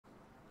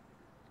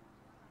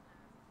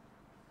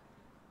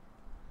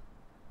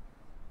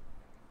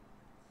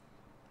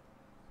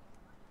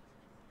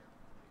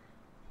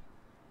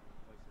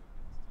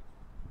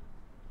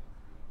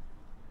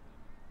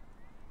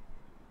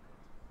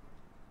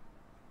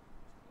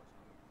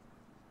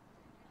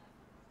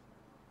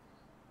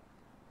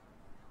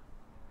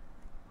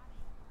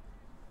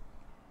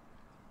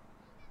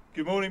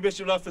Good morning,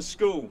 Bishop Luffa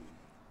School.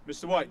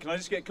 Mr. White, can I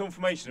just get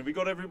confirmation? Have we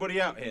got everybody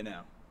out here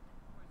now?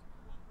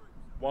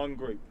 One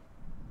group.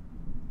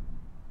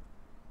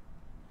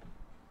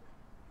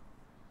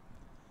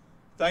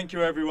 Thank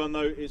you, everyone,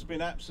 though. It's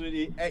been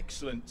absolutely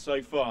excellent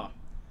so far.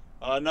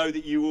 I know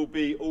that you will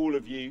be, all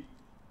of you,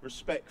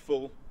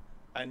 respectful,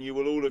 and you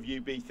will all of you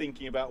be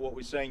thinking about what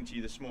we're saying to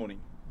you this morning.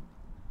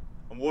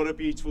 And what a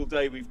beautiful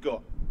day we've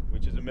got,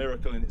 which is a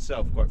miracle in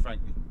itself, quite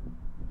frankly.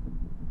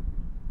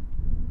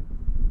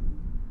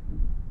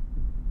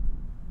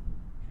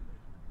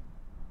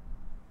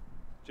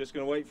 Just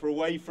going to wait for a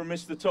wave from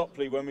Mr.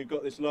 Topley when we've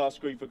got this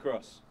last group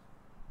across.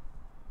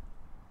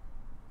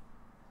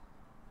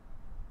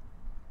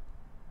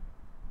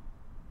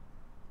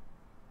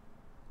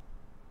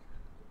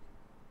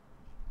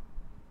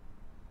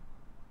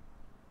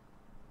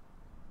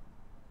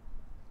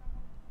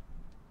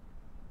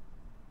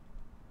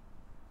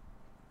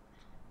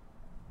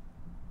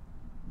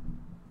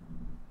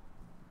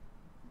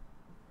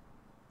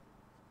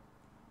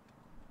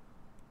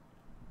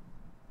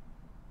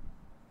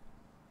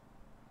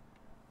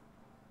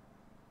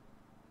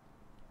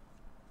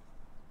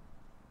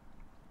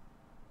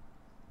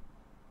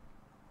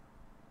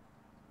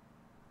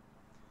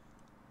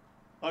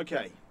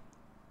 Okay,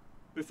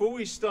 before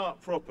we start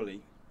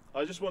properly,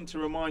 I just want to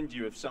remind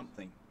you of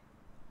something.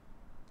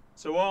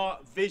 So our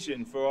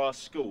vision for our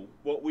school,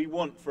 what we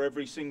want for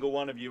every single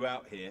one of you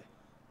out here,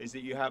 is that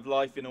you have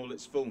life in all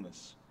its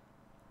fullness.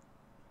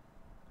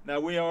 Now,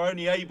 we are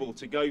only able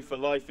to go for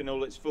life in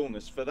all its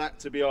fullness, for that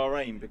to be our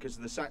aim, because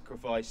of the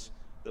sacrifice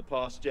that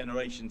past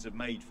generations have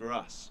made for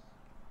us.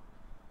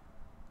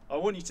 I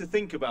want you to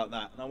think about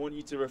that, and I want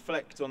you to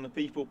reflect on the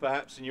people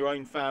perhaps in your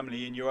own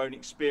family, in your own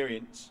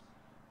experience,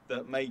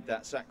 that made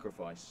that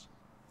sacrifice.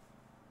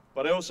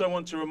 But I also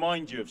want to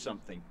remind you of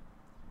something,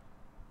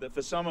 that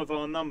for some of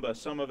our number,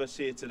 some of us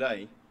here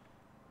today,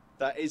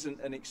 that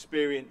isn't an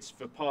experience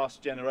for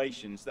past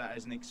generations, that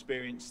is an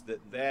experience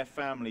that their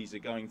families are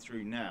going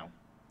through now.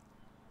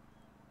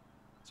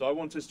 So I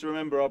want us to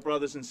remember our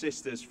brothers and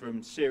sisters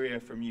from Syria,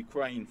 from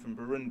Ukraine, from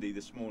Burundi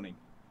this morning.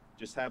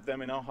 Just have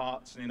them in our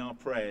hearts and in our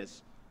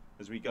prayers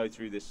as we go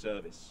through this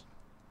service.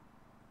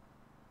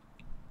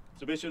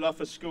 So Bishop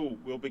Luffa School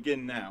will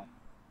begin now.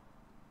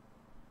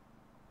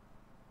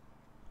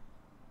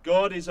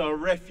 God is our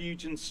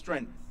refuge and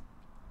strength,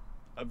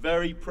 a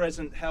very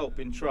present help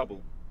in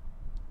trouble.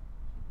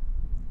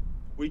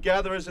 We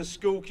gather as a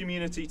school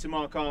community to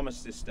mark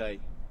Armistice Day.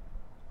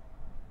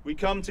 We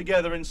come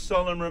together in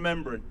solemn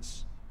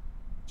remembrance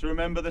to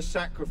remember the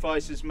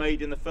sacrifices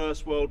made in the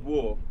First World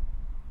War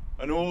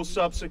and all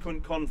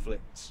subsequent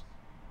conflicts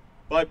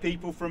by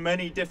people from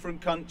many different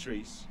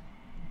countries,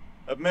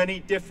 of many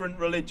different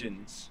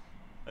religions,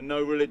 and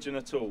no religion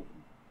at all.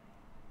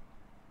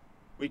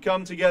 We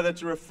come together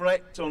to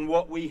reflect on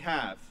what we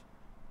have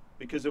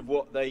because of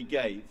what they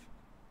gave.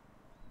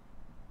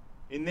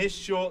 In this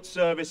short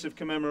service of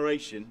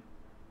commemoration,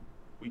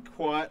 we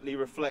quietly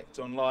reflect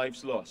on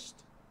lives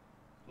lost,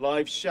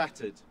 lives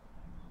shattered,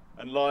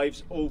 and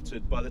lives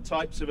altered by the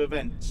types of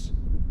events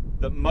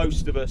that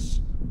most of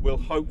us will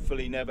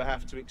hopefully never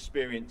have to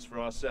experience for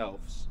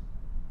ourselves.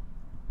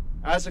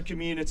 As a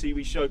community,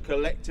 we show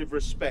collective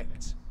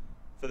respect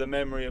for the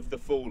memory of the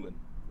fallen.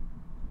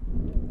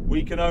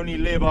 We can only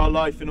live our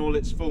life in all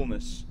its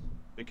fullness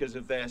because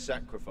of their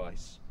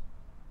sacrifice.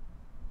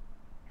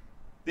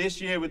 This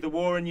year, with the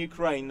war in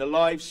Ukraine, the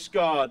lives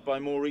scarred by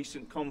more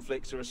recent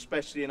conflicts are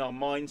especially in our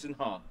minds and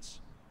hearts.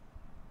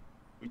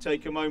 We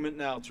take a moment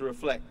now to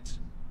reflect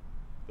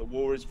that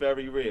war is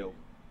very real,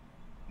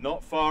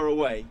 not far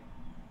away,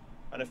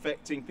 and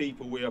affecting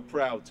people we are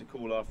proud to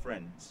call our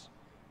friends.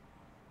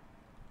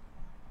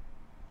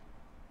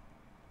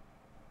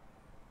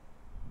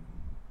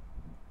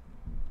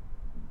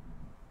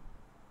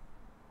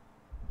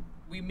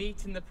 We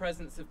meet in the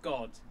presence of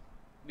God.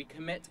 We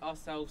commit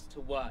ourselves to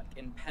work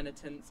in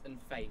penitence and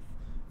faith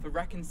for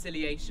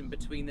reconciliation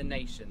between the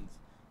nations,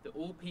 that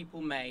all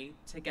people may,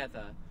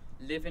 together,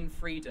 live in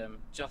freedom,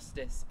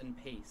 justice, and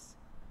peace.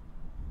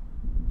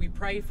 We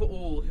pray for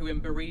all who in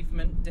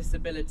bereavement,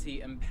 disability,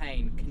 and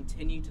pain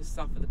continue to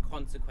suffer the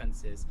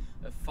consequences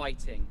of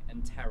fighting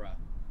and terror.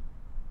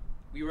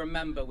 We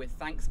remember with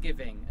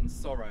thanksgiving and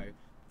sorrow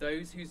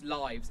those whose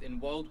lives in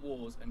world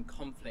wars and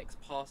conflicts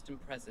past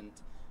and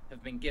present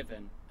have been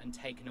given and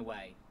taken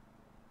away.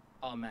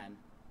 Amen.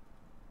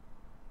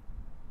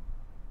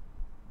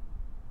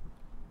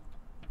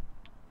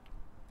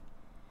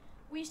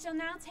 We shall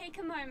now take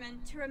a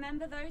moment to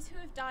remember those who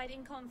have died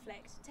in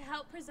conflict to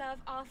help preserve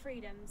our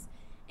freedoms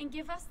and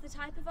give us the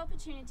type of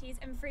opportunities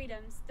and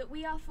freedoms that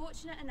we are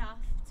fortunate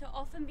enough to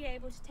often be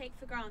able to take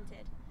for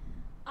granted.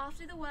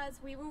 After the words,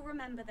 "We will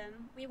remember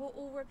them," we will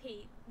all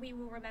repeat, "We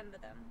will remember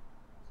them."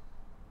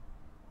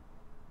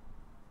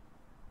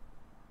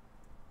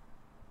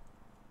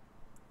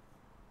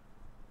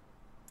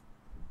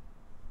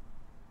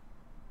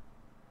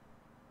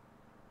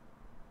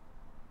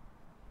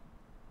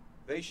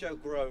 They shall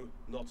grow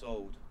not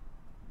old,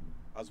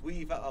 as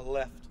we that are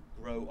left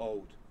grow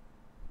old.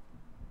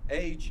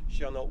 Age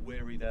shall not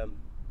weary them,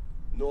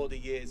 nor the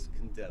years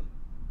condemn.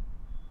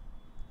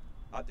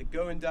 At the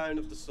going down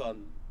of the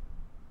sun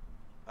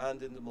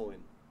and in the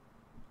morning,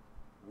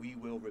 we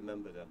will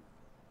remember them.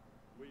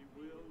 We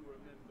will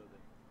remember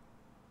them.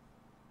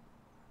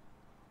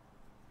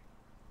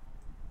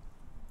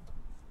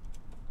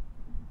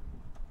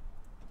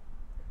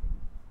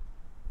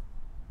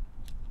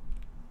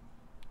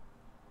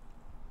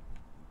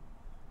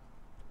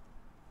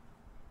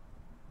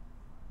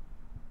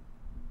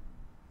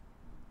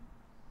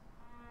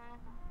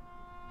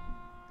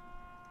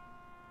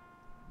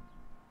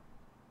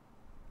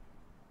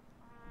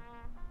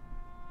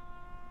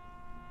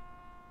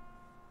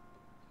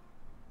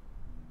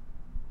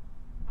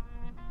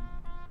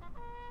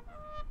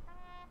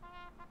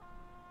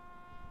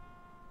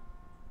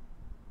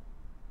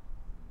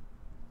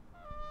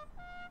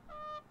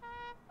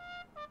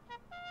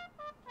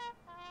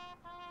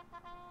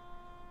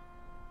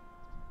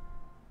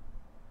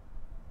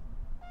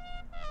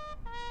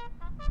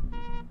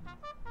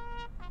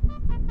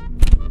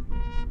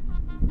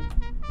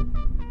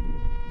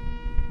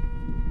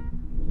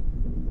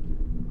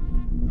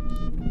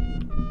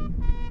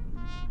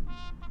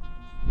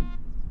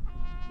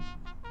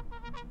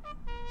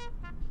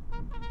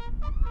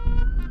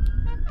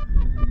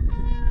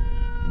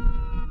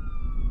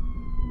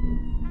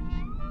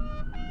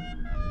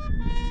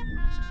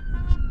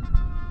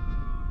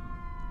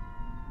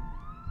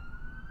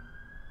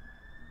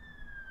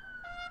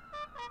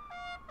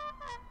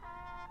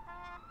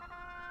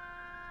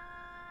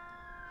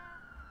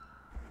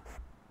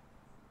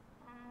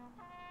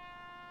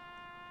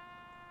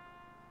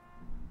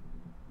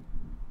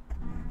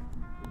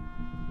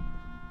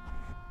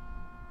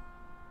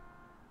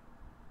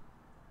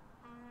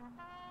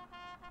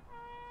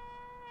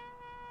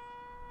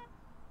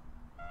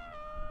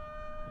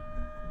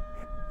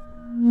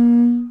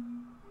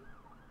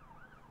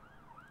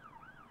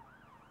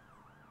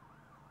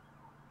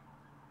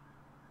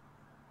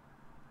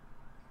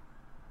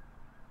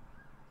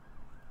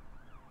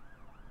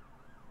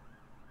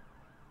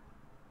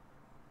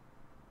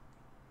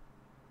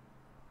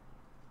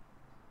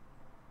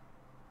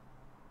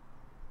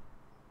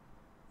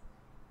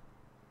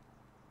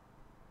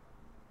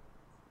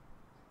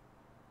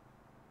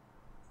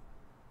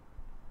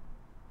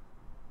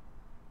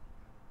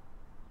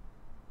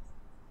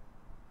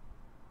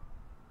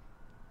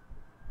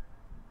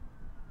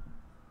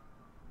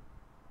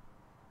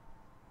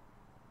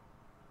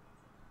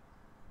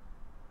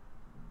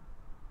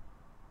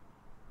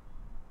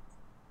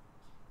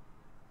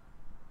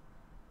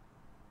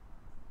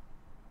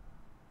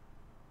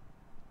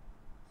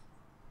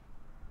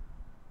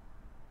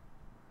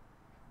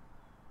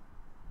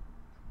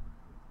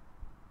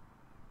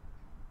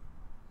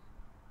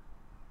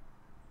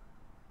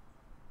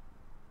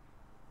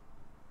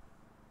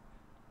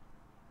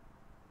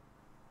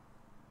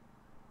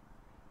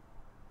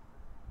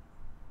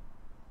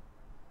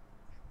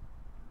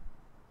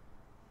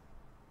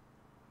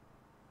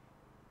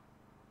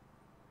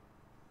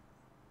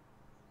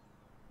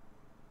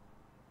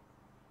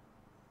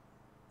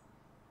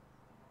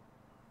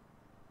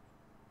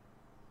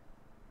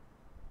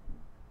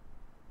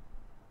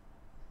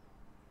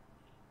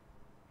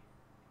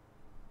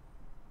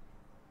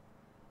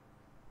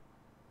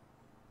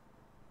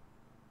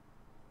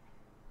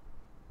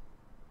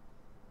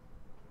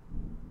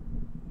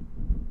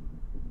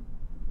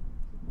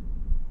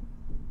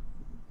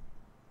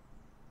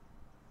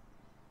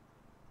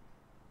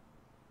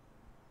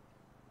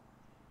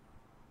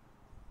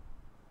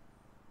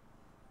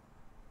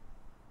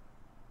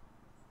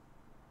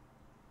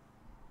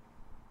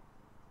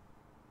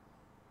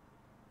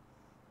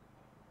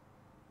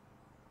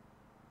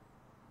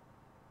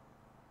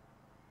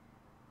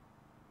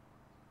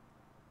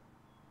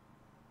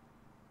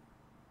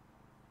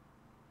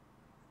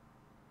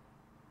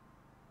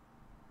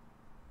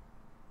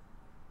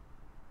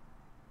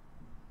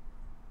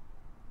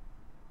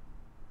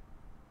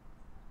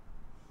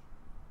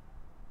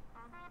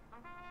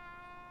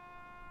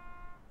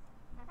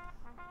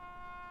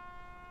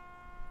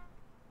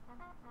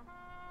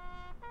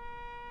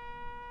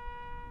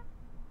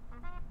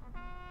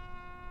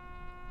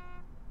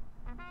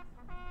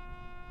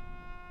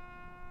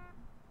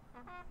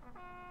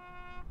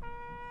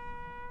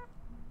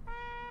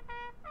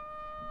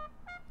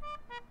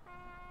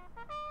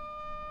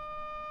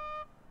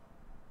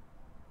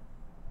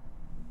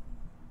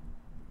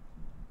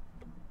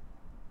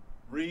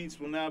 Wreaths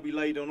will now be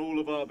laid on all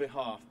of our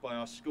behalf by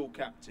our school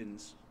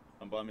captains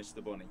and by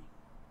Mr. Bonney.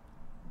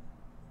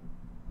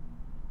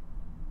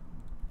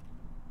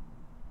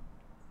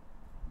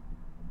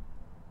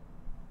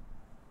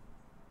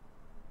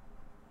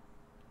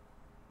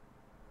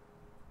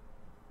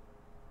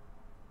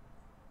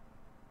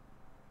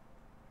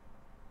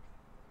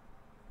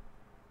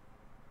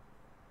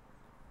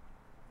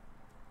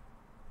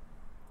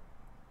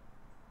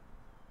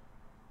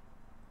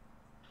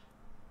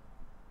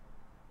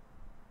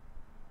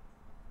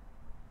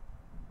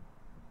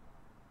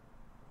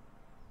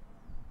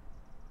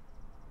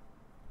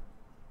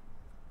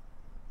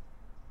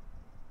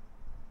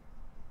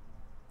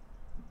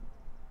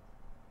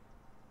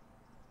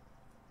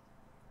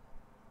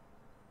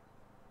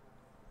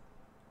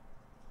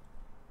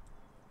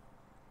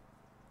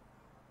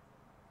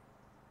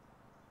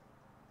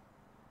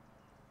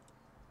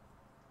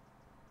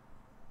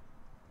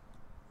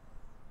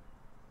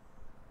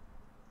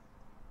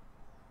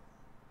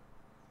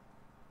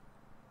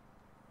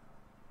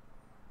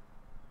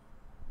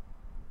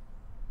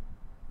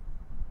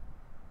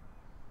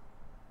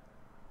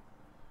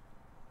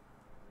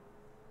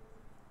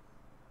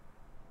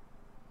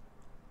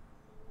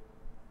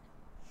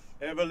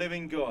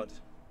 Ever-living God,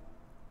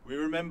 we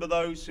remember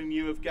those whom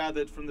you have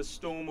gathered from the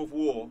storm of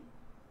war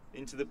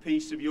into the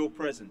peace of your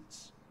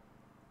presence.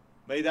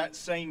 May that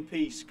same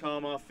peace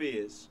calm our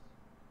fears,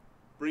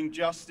 bring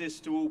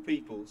justice to all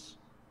peoples,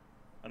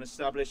 and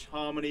establish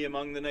harmony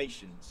among the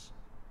nations.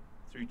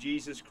 Through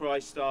Jesus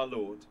Christ our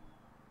Lord.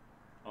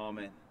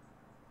 Amen.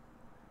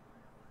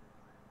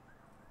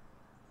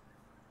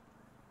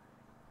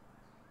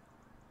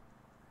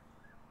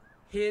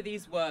 Hear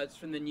these words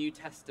from the New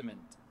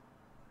Testament.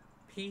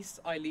 Peace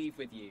I leave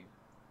with you,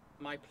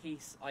 my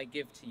peace I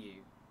give to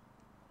you.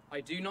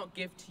 I do not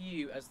give to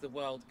you as the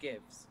world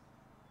gives.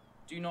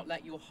 Do not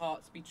let your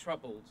hearts be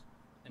troubled,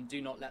 and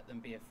do not let them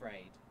be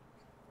afraid.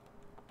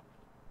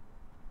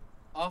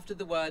 After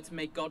the words,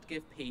 may God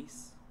give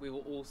peace, we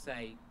will all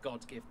say,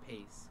 God give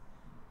peace.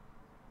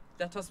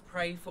 Let us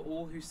pray for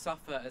all who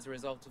suffer as a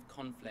result of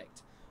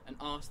conflict, and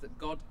ask that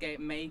God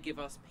may give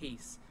us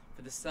peace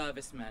for the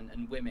servicemen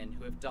and women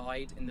who have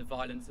died in the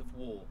violence of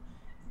war,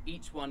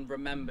 each one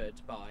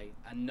remembered by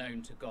and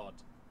known to God.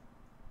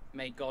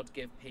 May God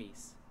give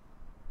peace.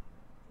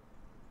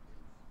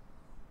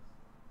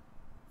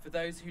 For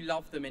those who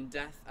love them in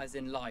death as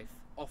in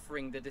life,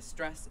 offering the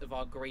distress of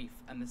our grief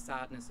and the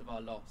sadness of our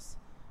loss,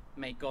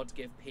 may God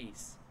give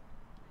peace.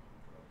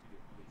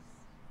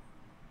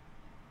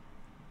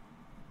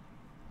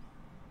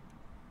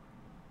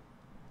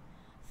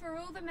 For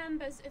all the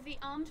members of the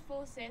armed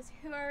forces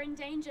who are in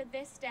danger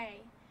this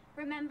day,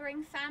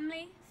 remembering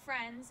family,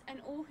 friends, and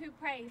all who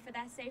pray for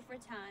their safe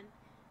return,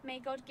 may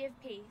God give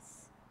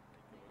peace.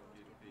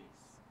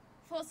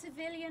 For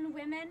civilian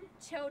women,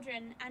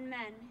 children, and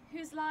men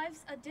whose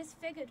lives are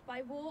disfigured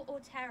by war or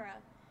terror,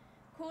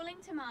 calling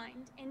to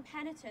mind in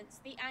penitence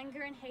the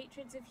anger and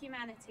hatreds of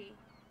humanity,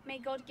 may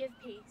God give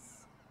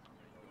peace.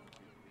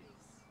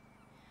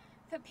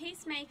 For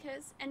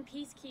peacemakers and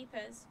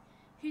peacekeepers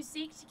who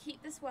seek to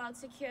keep this world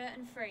secure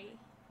and free,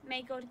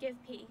 may God give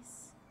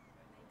peace.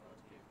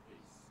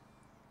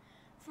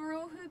 For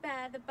all who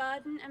bear the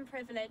burden and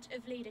privilege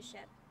of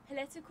leadership,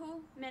 political,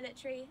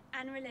 military,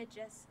 and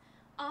religious,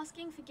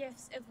 asking for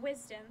gifts of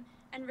wisdom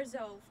and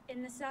resolve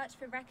in the search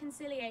for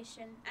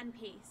reconciliation and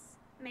peace,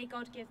 may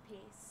God give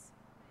peace.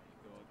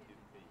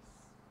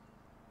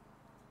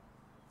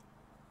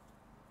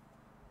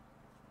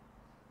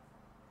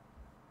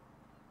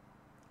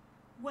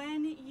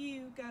 When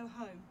you go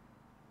home,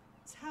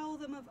 tell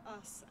them of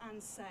us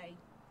and say,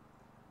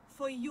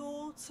 for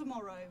your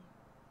tomorrow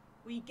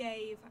we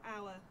gave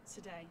our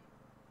today.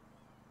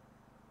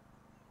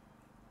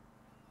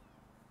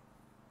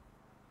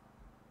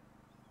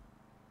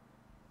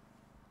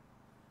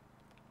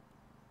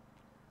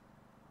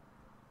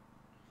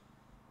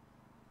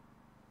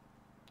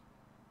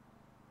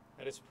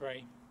 Let us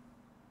pray.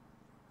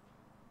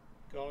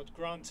 God,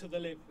 grant to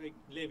the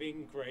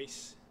living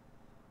grace,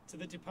 to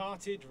the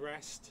departed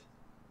rest,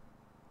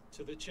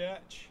 to the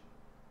Church,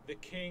 the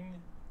King,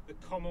 the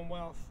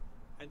Commonwealth,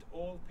 and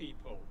all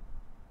people,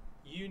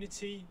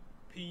 unity,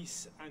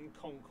 peace, and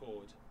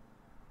concord,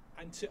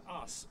 and to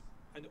us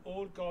and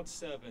all God's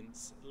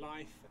servants,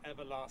 life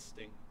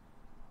everlasting.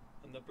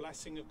 And the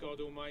blessing of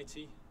God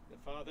Almighty, the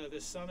Father, the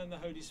Son, and the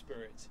Holy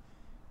Spirit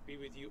be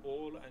with you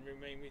all and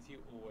remain with you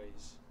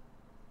always.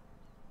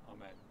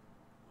 Amen.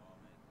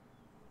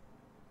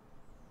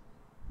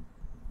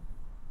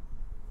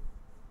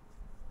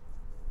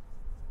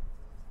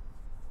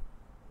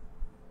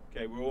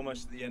 Okay, we're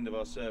almost at the end of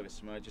our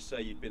service. May I just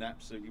say you've been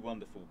absolutely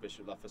wonderful,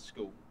 Bishop Luffa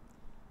School.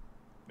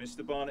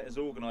 Mr. Barnett has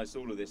organised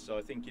all of this, so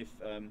I think if,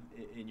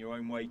 in your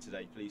own way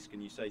today, please can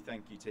you say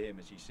thank you to him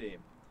as you see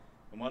him.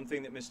 And one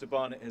thing that Mr.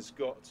 Barnett has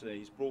got,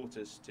 he's brought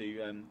us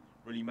to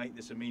really make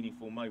this a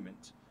meaningful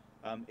moment,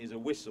 is a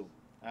whistle.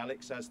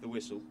 Alex has the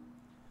whistle.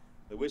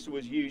 The whistle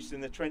was used in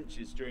the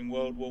trenches during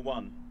World War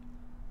I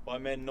by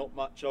men not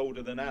much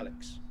older than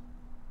Alex.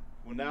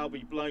 It will now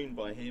be blown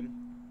by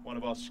him, one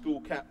of our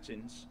school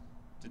captains,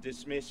 to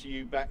dismiss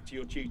you back to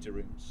your tutor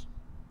rooms.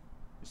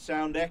 The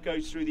sound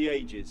echoes through the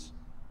ages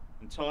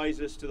and ties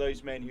us to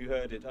those men who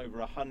heard it over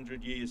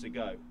 100 years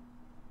ago.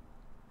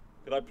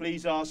 Could I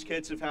please ask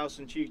heads of house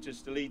and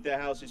tutors to lead their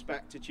houses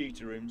back to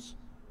tutor rooms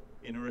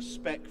in a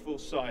respectful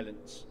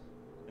silence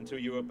until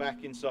you are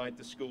back inside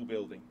the school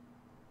building.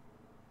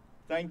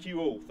 Thank you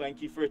all.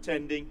 Thank you for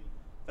attending.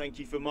 Thank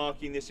you for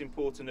marking this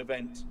important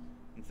event.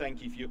 And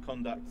thank you for your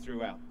conduct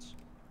throughout.